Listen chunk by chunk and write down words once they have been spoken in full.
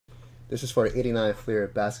This is for 89 Fleer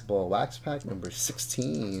Basketball Wax Pack number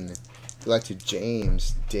 16. Good luck to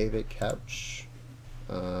James, David Couch,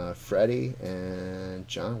 Freddie, and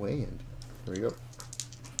John Wayand. Here we go.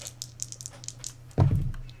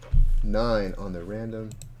 9 on the random.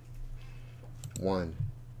 1,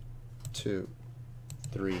 2,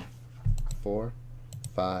 3, 4,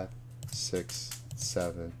 5, 6,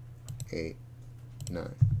 7, 8, 9.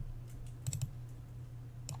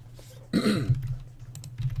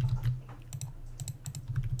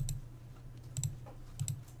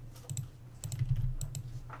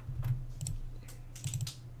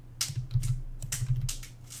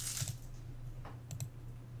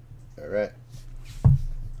 All right.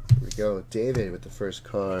 Here we go. David with the first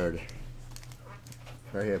card.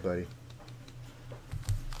 Right here, buddy.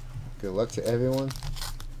 Good luck to everyone.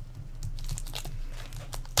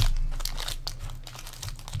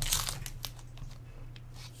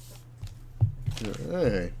 All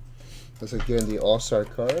right. Looks like getting the All-Star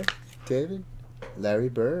card, David. Larry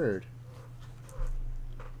Bird.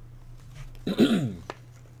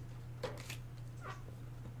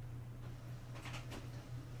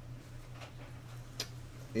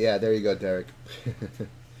 Yeah, there you go, Derek.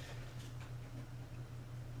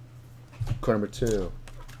 Card number 2,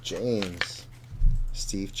 James,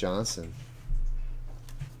 Steve Johnson.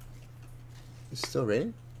 It's still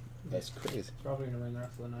raining? That's crazy. Probably gonna rain the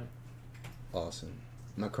rest of the night. Awesome.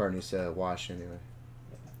 My car needs to wash anyway.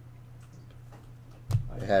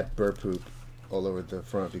 Yeah. I had bird poop all over the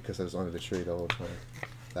front because I was under the tree the whole time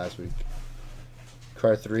last week.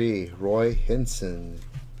 Card 3, Roy Hinson.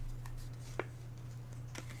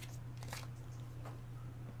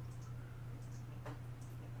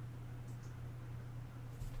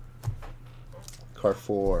 Card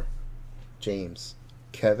 4, James,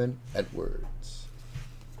 Kevin Edwards.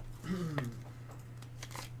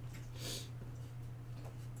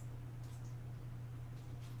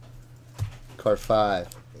 Card 5,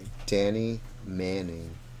 Danny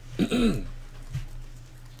Manning. Only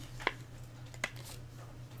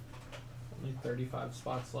 35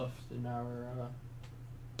 spots left in our.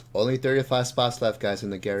 Only 35 spots left, guys,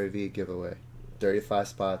 in the Gary V giveaway. 35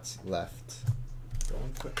 spots left.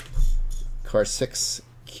 Going quick. Card 6,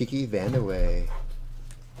 Kiki Vandeweghe.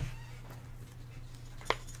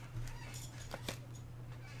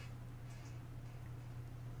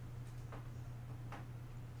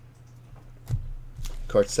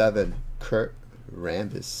 Card 7, Kurt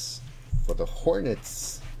Rambis for the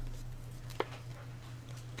Hornets.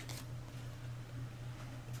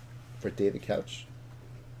 For David Couch.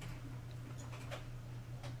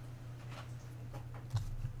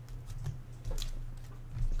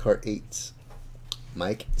 Card 8,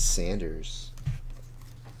 Mike Sanders.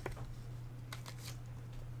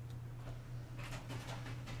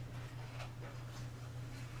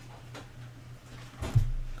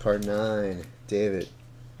 Card 9, David.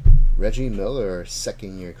 Reggie Miller,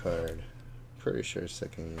 second year card. Pretty sure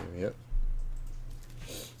second year, yep.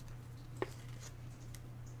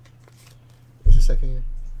 Is it second year?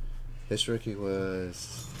 This rookie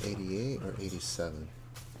was 88 or 87?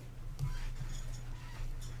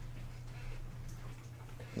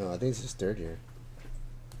 No, I think it's his third year.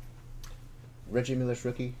 Reggie Miller's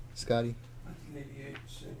rookie, Scotty? 1988,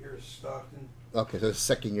 senior Stockton. Okay, so it's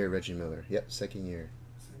second year Reggie Miller. Yep, second year.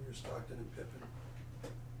 Senior Stockton and Pippen.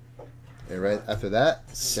 And right after that,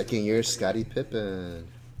 second year Scottie Pippen.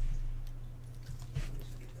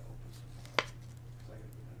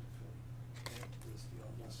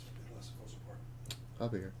 I'll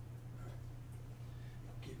be here.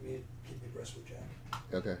 Keep me abreast with Jack.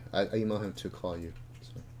 Okay, I email him to call you.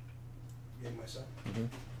 So. You and my son.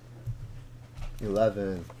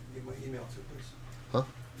 11. Give my email too, please. Huh?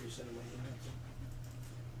 You send him my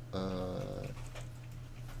email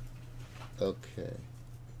too. Okay.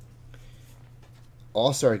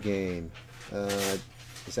 All-Star game.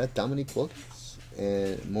 Is that Dominique Wilkins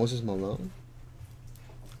and Moses Malone?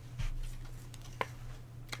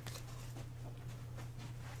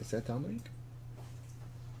 Is that Dominique?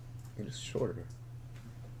 It is shorter.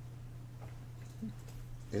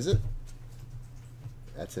 Is it?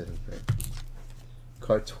 That's it. Right.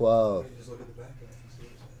 Card 12. Just look at the back and see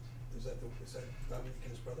what it says. Is that Dominique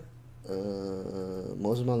and his brother?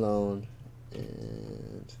 Moses Malone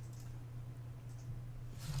and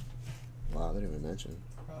wow, I didn't even mention.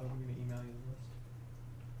 Probably gonna email you the list.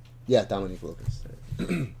 Yeah, Dominique Wilkins.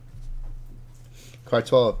 Card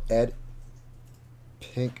 12, Ed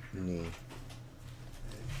Pinckney.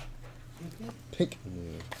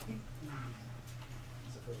 Pinckney.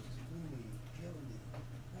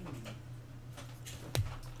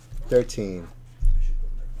 13.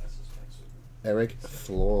 Eric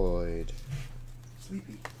Floyd.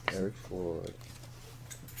 Sleepy. Eric Floyd.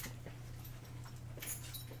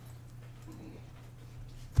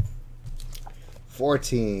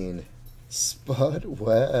 $14. Spud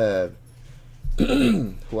Webb.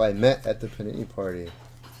 Who I met at the Panini party.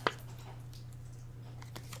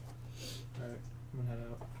 Alright, I'm gonna head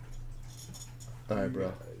out. Alright,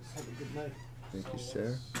 bro. Have a good night. Thank you,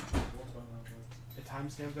 sir. It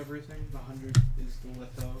timestamps everything. The 100 is the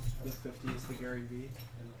litho, the 50 is the Gary V,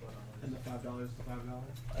 and the $5 is the $5.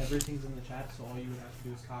 Everything's in the chat, so all you would have to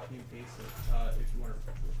do is copy and paste it if you want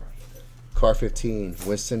to refresh it. Car 15.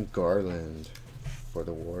 Winston Garland for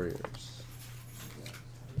the Warriors.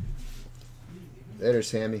 Later,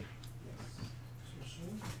 Sammy.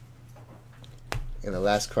 And the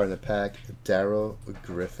last card in the pack, Darrell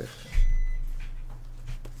Griffith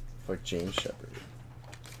for James Shepard.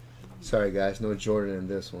 Sorry, guys, no Jordan in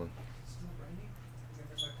this one.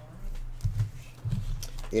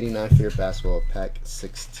 89 Fear Basketball Pack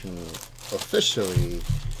 16. Officially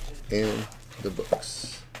in the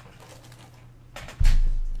books.